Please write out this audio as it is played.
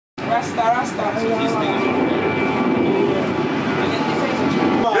Rasta.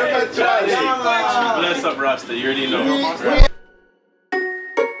 Bless up, Rasta. You already know.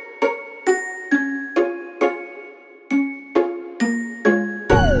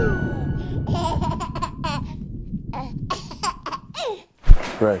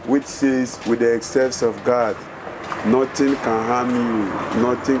 Right. Which says, with the excess of God, nothing can harm you,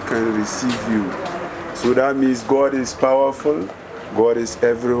 nothing can receive you. So that means God is powerful, God is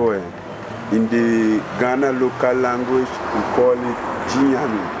everywhere. In the Ghana local language, we call it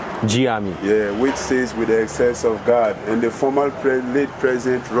Giami. Giami. Yeah, which says, with the excess of God. And the former late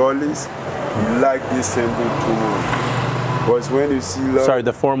President Rawlings, he liked this symbol too much. Because when you see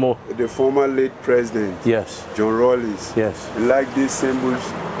the former late president, yes, John Rawlings, yes, he liked these symbols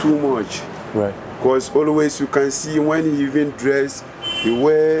too much. Right. Because always you can see when he even dress, he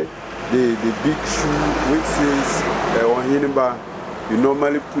wear the big shoe which says Ohinba. You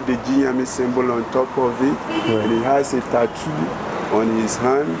normally put the Giami symbol on top of it, right, and he has a tattoo on his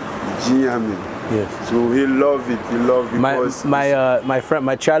hand, Giami. Yes. So he loved it. He loved it because my friend,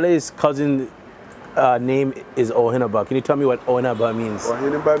 my Charlie's cousin name is Ohinaba. Can you tell me what Ohinaba means?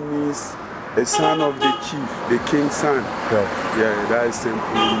 Ohinaba means a son of the chief, the king's son. Right. Yeah, that is simply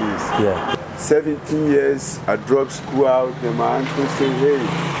means. Yeah. 17 years, I dropped school out, and my uncle said, hey,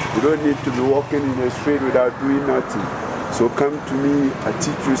 you don't need to be walking in the street without doing nothing. So come to me, I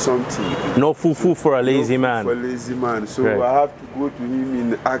teach you something. No fufu for a lazy man. For a lazy man. So right, I have to go to him in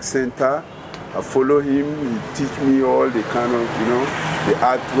the art center. I follow him, he teach me all the kind of, the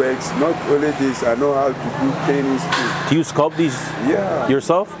artworks. Not only this, I know how to do paintings too. Do you sculpt these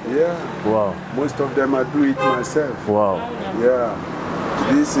yourself? Yeah. Wow. Most of them I do it myself. Wow. Yeah.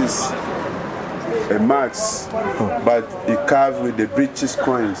 This is a max, but it carved with the British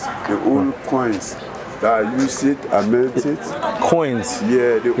coins, the old coins. I use it, I melt it. Coins?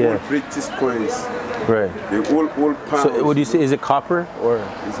 Yeah, the old British coins. Right. The old pounds. So what do you say, is it copper or?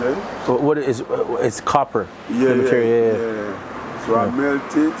 Is it? What is, it's copper. Yeah, yeah. So I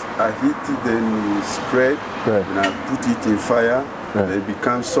melt it, I heat it, then we spread, and I put it in fire, then it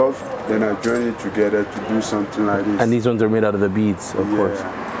becomes soft, then I join it together to do something like this. And these ones are made out of the beads, of course.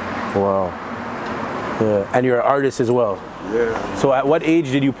 Wow. Yeah. And you're an artist as well. Yeah. So at what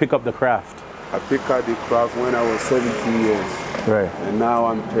age did you pick up the craft? I picked up the craft when I was 17 years. Right. And now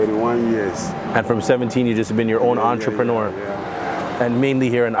I'm 31 years. And from 17 you just been your own entrepreneur. Yeah. And mainly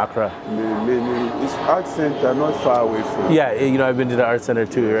here in Accra. Mainly, it's art center, not far away from. Yeah, I've been to the art center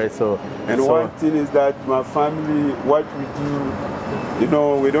too, right? So. One thing is that my family, what we do,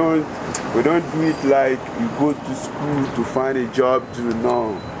 we don't do it like you go to school to find a job to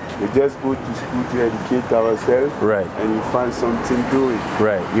know. We just go to school to educate ourselves, right? And you find something doing.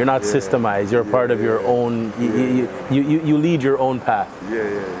 Right. You're not systemized. You're part of your own. You lead your own path.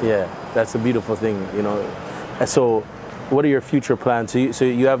 Yeah. That's a beautiful thing, And so, what are your future plans? So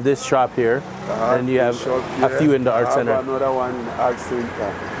you have this shop here, and you have a few in the art center. I have another one in the art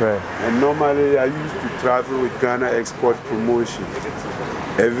center. Right. And normally I used to travel with Ghana Export Promotion.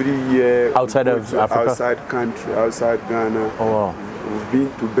 Every year. Outside of Africa? Outside country, outside Ghana. Oh wow. We've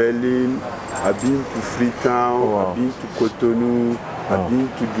been to Berlin, I've been to Freetown, I've been to Cotonou, I've been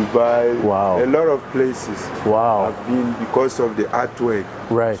to Dubai. Wow. A lot of places. Wow. I've been because of the artwork.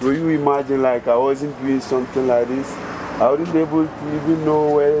 Right. So you imagine like I wasn't doing something like this, I wouldn't be able to even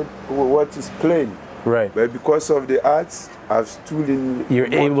know what is playing. Right. But because of the arts, I've stood in.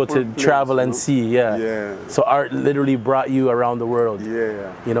 You're able to travel and see, Yeah. So art literally brought you around the world.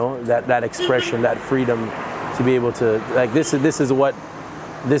 Yeah. That expression, that freedom to be able to, like, this is what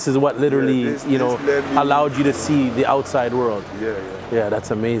literally, allowed you to see the outside world. Yeah,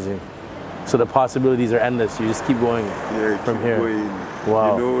 that's amazing. So the possibilities are endless. You just keep going from here.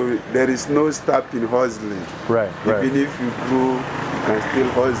 Wow. There is no stopping hustling. Right. Even if you grow, you can still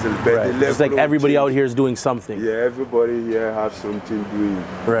hustle. But it's like everybody out here is doing something. Yeah, everybody here have something doing.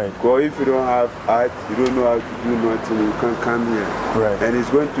 Right. Because if you don't have art, you don't know how to do nothing, you can't come here. Right. And it's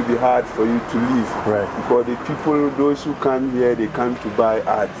going to be hard for you to live. Right. Because the people, those who come here, they come to buy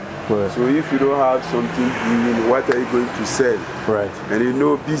art. Right. So if you don't have something doing, what are you going to sell? Right.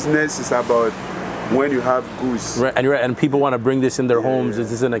 And business is about when you have goods. Right. And people want to bring this in their homes.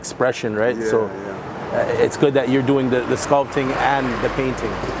 This is an expression, right? It's good that you're doing the sculpting and the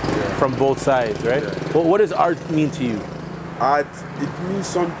painting from both sides, right? Well, what does art mean to you? Art, it means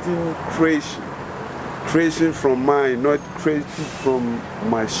something creation. Creation from mind, not created from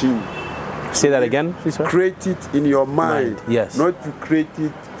machine. Say that again, please, sir? Create it in your mind. Yes. Not to create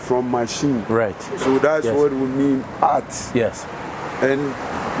it from machine. Right. So that's what we mean art. Yes. And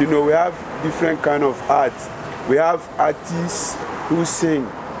we have different kind of art. We have artists who sing.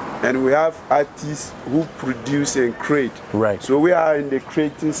 and we have artists who produce and create. Right. So we are in the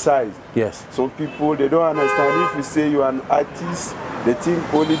creating side. Yes. Some people, they don't understand. If you say you are an artist, they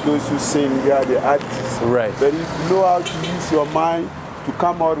think only those who sing, they are the artists. Right. But if you know how to use your mind to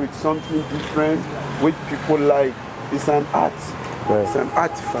come out with something different, which people like, it's an art. Right. It's an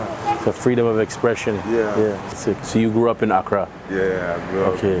artifact. The freedom of expression. Yeah. Sick. So you grew up in Accra? Yeah, bro.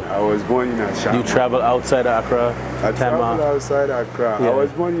 Okay. I was born in Ashaman. Do you travel outside of Accra? I traveled outside Accra. Yeah. I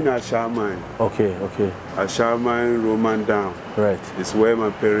was born in Ashaman. Okay. Ashaman, Roman Down. Right. It's where my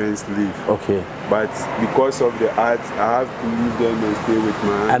parents live. Okay. But because of the art, I have to leave them and stay with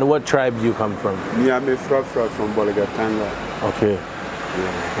my aunt. And what tribe do you come from? Me, I'm a Frafra from Bolgatanga. Okay.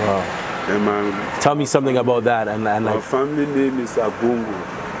 Yeah. Wow. And Tell me something about that. And my like, family name is Abongo.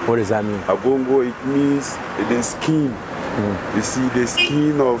 what does that mean? Abongo, it means the skin. You see, the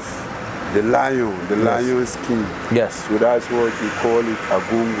skin of the lion, the lion skin. Yes. So that's what we call it,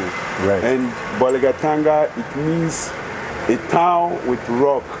 Abongo. Right. And Bolgatanga, it means a town with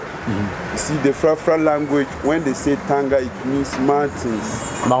rock. You see, the Frafra language, when they say Tanga, it means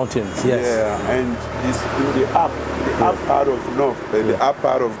mountains. Mountains, yes. Yeah, and it's in the up part of North, the up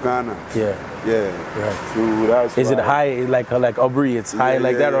part of Ghana. Yeah. Yeah. So that's Is it why. high, like Aubrey? It's high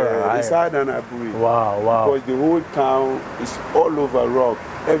like that or higher? It's higher than Aburi. Wow. Because the whole town is all over rock.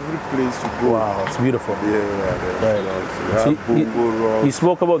 Every place you go. Wow, it's beautiful. Yeah. So Bongo rock. you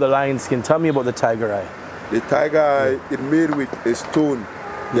spoke about the lion skin. Tell me about the tiger eye. The tiger eye, it's made with a stone.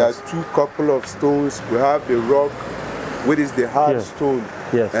 There are two couple of stones. We have the rock, which is the hard stone.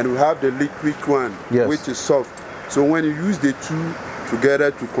 Yes. And we have the liquid one, which is soft. So when you use the two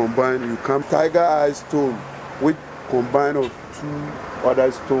together to combine, you come tiger eye stone, which combine of two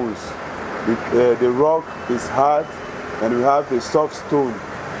other stones. The rock is hard, and we have the soft stone.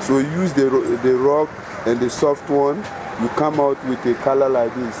 So you use the rock and the soft one, you come out with a color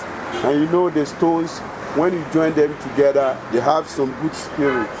like this. And you know the stones, when you join them together, they have some good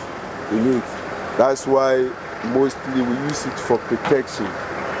spirit in it. That's why mostly we use it for protection.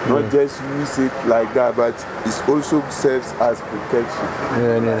 Not just use it like that, but it also serves as protection.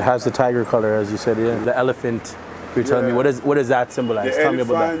 Yeah, and it has the tiger color, as you said. Yeah. The elephant. You're telling me, what does that symbolize? Tell me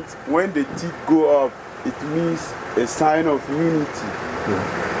about that. When the teeth go up, it means a sign of unity.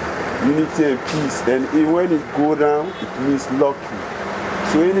 Unity and peace. And when it go down, it means lucky.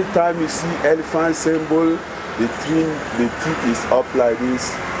 So anytime you see elephant symbol, the teeth is up like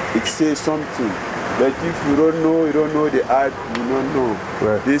this, it says something. But if you don't know the art, you don't know.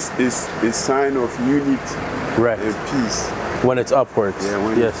 Right. This is a sign of unity and peace. When it's upwards. Yeah,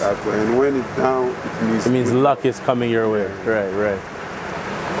 when it's upwards. And when it's down, it means luck is coming your way. Right.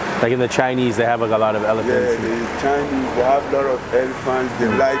 Like in the Chinese, they have like a lot of elephants. Yeah, the Chinese, they have a lot of elephants. They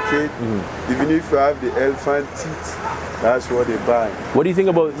like it. Even if you have the elephant teeth, that's what they buy. What do you think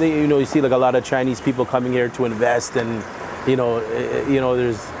about, you see like a lot of Chinese people coming here to invest and,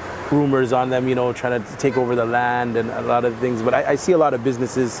 there's rumors on them, trying to take over the land and a lot of things. But I see a lot of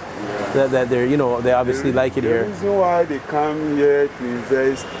businesses that they're, they obviously like it here. The reason why they come here to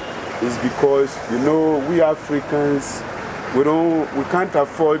invest is because, we Africans, we can't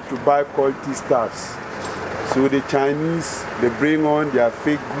afford to buy quality stuffs. So the Chinese, they bring on their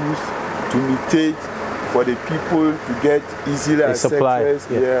fake goods to imitate for the people to get easily access to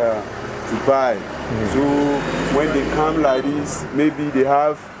buy. So when they come like this, maybe they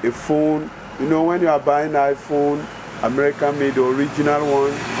have a phone. When you are buying an iPhone, America made the original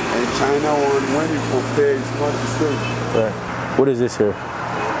one and China one. When you compare, it's not the same. Right. What is this here?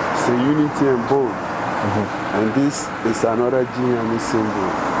 It's a unity and bowl. And this is another GME symbol,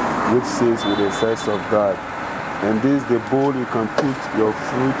 which says with the sense of God. And this is the bowl you can put your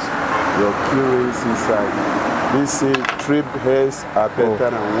fruit, your purees inside. This says 3 heads are better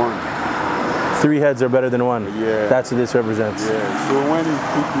than 1. 3 heads are better than 1. Yeah. That's what this represents. Yeah. So when you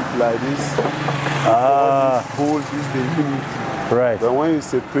put it like this, this bowl is the unity. Right. But when you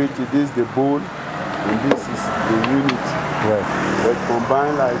separate it, this is the bowl and this is the unity. Right. But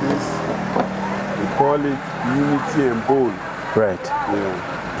combined like this, we call it unity and bowl. Right.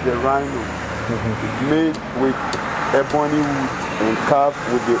 Yeah. The rhino. It's made with ebony wood and carved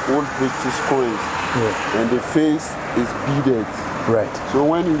with the old British coins. Yeah. And the face is beaded. Right. So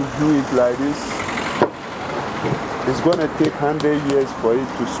when you do it like this, it's going to take 100 years for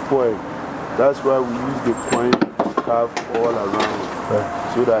it to spoil. That's why we use the coin to carve all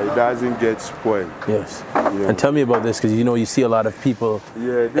around so that it doesn't get spoiled. Yes. Yeah. And tell me about this, because you see a lot of people,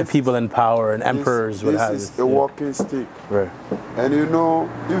 people in power and emperors would have this is a walking stick. Right. And if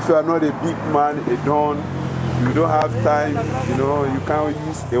you are not a big man, a don, you don't have time, you can't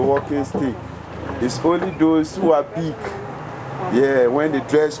use a walking stick. It's only those who are big Yeah, when they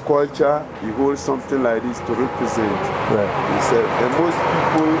dress culture, you hold something like this to represent. Right. And most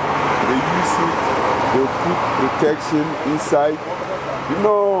people, they use it, they put protection inside. You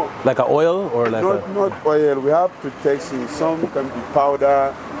know, like an oil or like not oil. We have protection. Some can be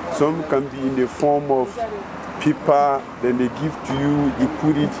powder, some can be in the form of paper. Then they give to you. You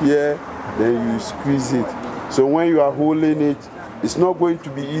put it here, then you squeeze it. So when you are holding it, it's not going to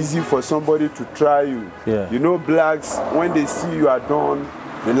be easy for somebody to try you. Yeah. You know, blacks, when they see you are done,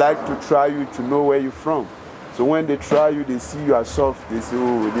 they like to try you to know where you're from. So when they try you, they see you are soft, they say,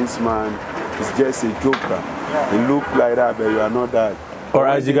 oh, this man is just a joker. They look like that, but you are not that. Or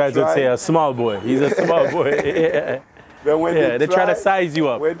as you guys would say, a small boy. He's a small boy. Yeah. But when they try to size you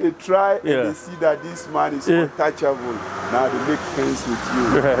up. When they try and they see that this man is untouchable, now they make friends with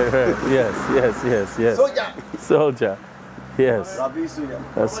you. Right. Yes. Soldier. Yes.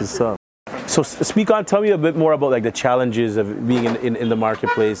 That's what's up. So tell me a bit more about like the challenges of being in the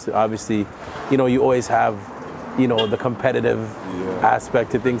marketplace. Obviously, you know, you always have, you know, the competitive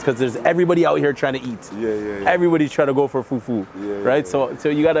aspect of things because there's everybody out here trying to eat. Yeah. Everybody's trying to go for fufu, right? So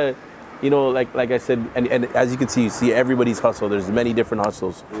you gotta, you know, like I said, and as you can see, you see everybody's hustle. There's many different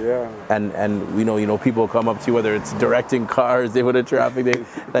hustles. Yeah. And you know, people come up to you, whether it's directing cars, they would have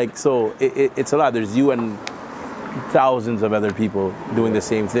traffic, so it's a lot. There's you and thousands of other people doing the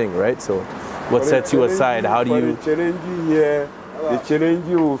same thing, right? So what sets you aside? How do you? The challenge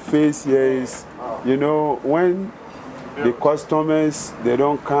you will face here is, you know, when the customers, they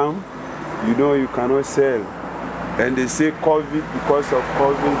don't come, you know, you cannot sell. And they say COVID, because of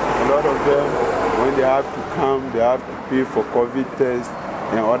COVID, a lot of them, when they have to come, they have to pay for COVID tests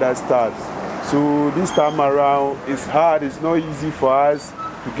and other stuff. So this time around, it's hard, it's not easy for us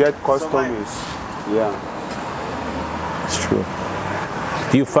to get customers. Yeah. It's true.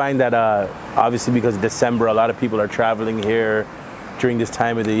 Do you find that, obviously because December, a lot of people are traveling here during this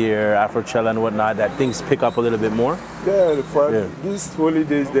time of the year, Afrochella and whatnot, that things pick up a little bit more? Yeah, for these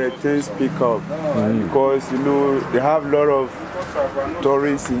holidays, things pick up because, you know, they have a lot of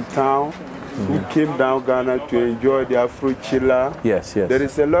tourists in town who came down Ghana to enjoy the Afrochella. Yes. There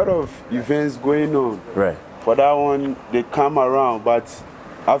is a lot of events going on. Right. For that one, they come around, but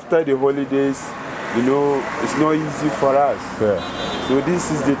after the holidays, you know, it's not easy for us. Yeah. So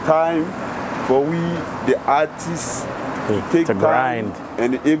this is the time for we, the artists, to take time grind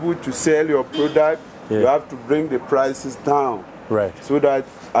and able to sell your product. You have to bring the prices down. Right. So that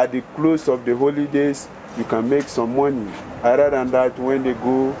at the close of the holidays, you can make some money. Other than that, when they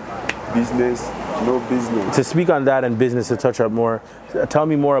go business, no business. To speak on that and business, to touch up more, tell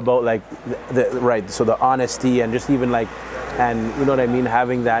me more about like so the honesty and just even like, and you know what I mean,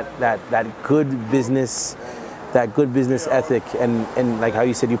 having that good business, ethic, and like how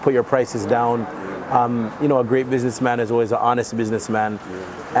you said, you put your prices down. You know, a great businessman is always an honest businessman,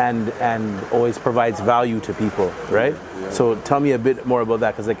 and always provides value to people, right? So tell me a bit more about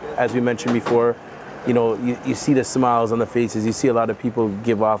that, because like as we mentioned before, you know, you see the smiles on the faces, you see a lot of people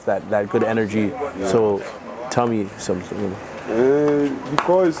give off that good energy. So tell me something.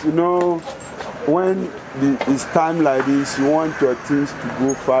 Because, you know, when it's time like this, you want your things to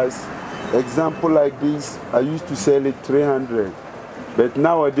go fast. Example like this, I used to sell it 300. But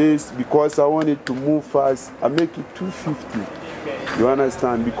nowadays, because I want it to move fast, I make it 250. You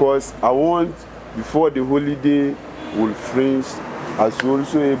understand? Because I want, before the holiday will finish, I was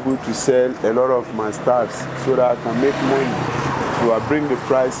also able to sell a lot of my stuff so that I can make money. So I bring the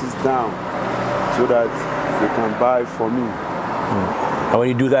prices down so that they can buy for me. And when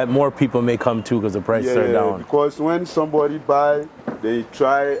you do that, more people may come too because the prices are down. Because when somebody buy, they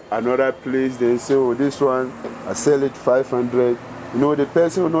try another place, they say, oh, this one, I sell it 500. You know, the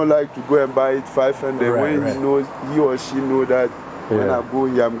person will not like to go and buy it 500 when he or she know that when I go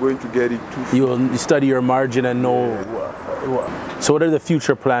here, I'm going to get it 250. You study your margin and know. So what are the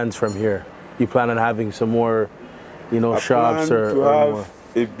future plans from here? You plan on having some more, you know, shops or have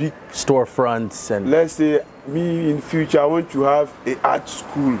a big storefronts? And let's say me in future, I want to have an art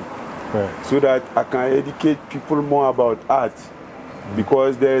school so that I can educate people more about art.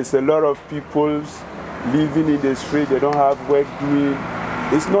 Because there's a lot of people living in the street, they don't have work doing.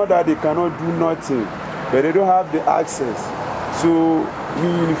 It's not that they cannot do nothing, but they don't have the access. So me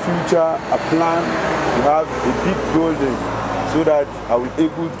in the future, I plan to have a big building so that I will be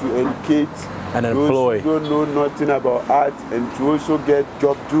able to educate and employ those who don't know nothing about art and to also get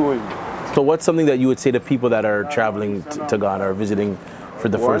job doing. So what's something that you would say to people that are traveling to Ghana or visiting for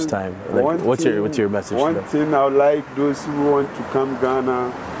the first time? Like, what's your message? One thing I would like those who want to come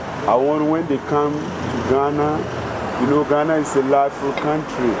Ghana, I want when they come to Ghana, you know, Ghana is a large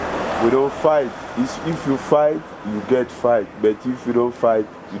country. We don't fight. If you fight, you get fight. But if you don't fight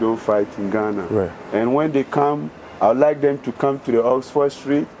in Ghana. Right. And when they come, I would like them to come to the Oxford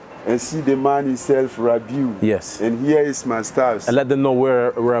Street and see the man himself, Rabiu. Yes. And here is my stars. And let them know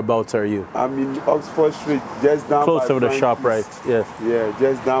whereabouts are you. I'm in Oxford Street, just down close by to the shop, right? Yes. Yeah,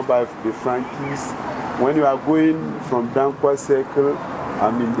 just down by the Frankies. When you are going from Dankwa Circle,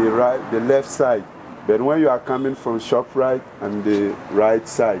 I'm in the left side. But when you are coming from ShopRite, I'm the right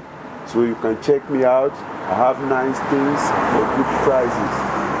side. So you can check me out. I have nice things for good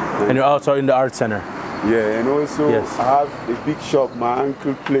prices. And you're also in the art center. Yeah, and also yes. I have a big shop, my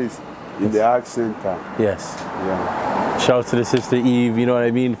uncle place in the art center. Yes. Yeah. Shout out to the Sister Eve, you know what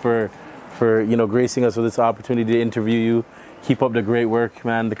I mean, for gracing us with this opportunity to interview you. Keep up the great work,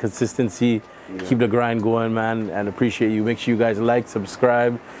 man, the consistency. Yeah. Keep the grind going, man, and appreciate you. Make sure you guys like,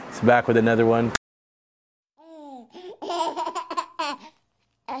 subscribe. It's back with another one.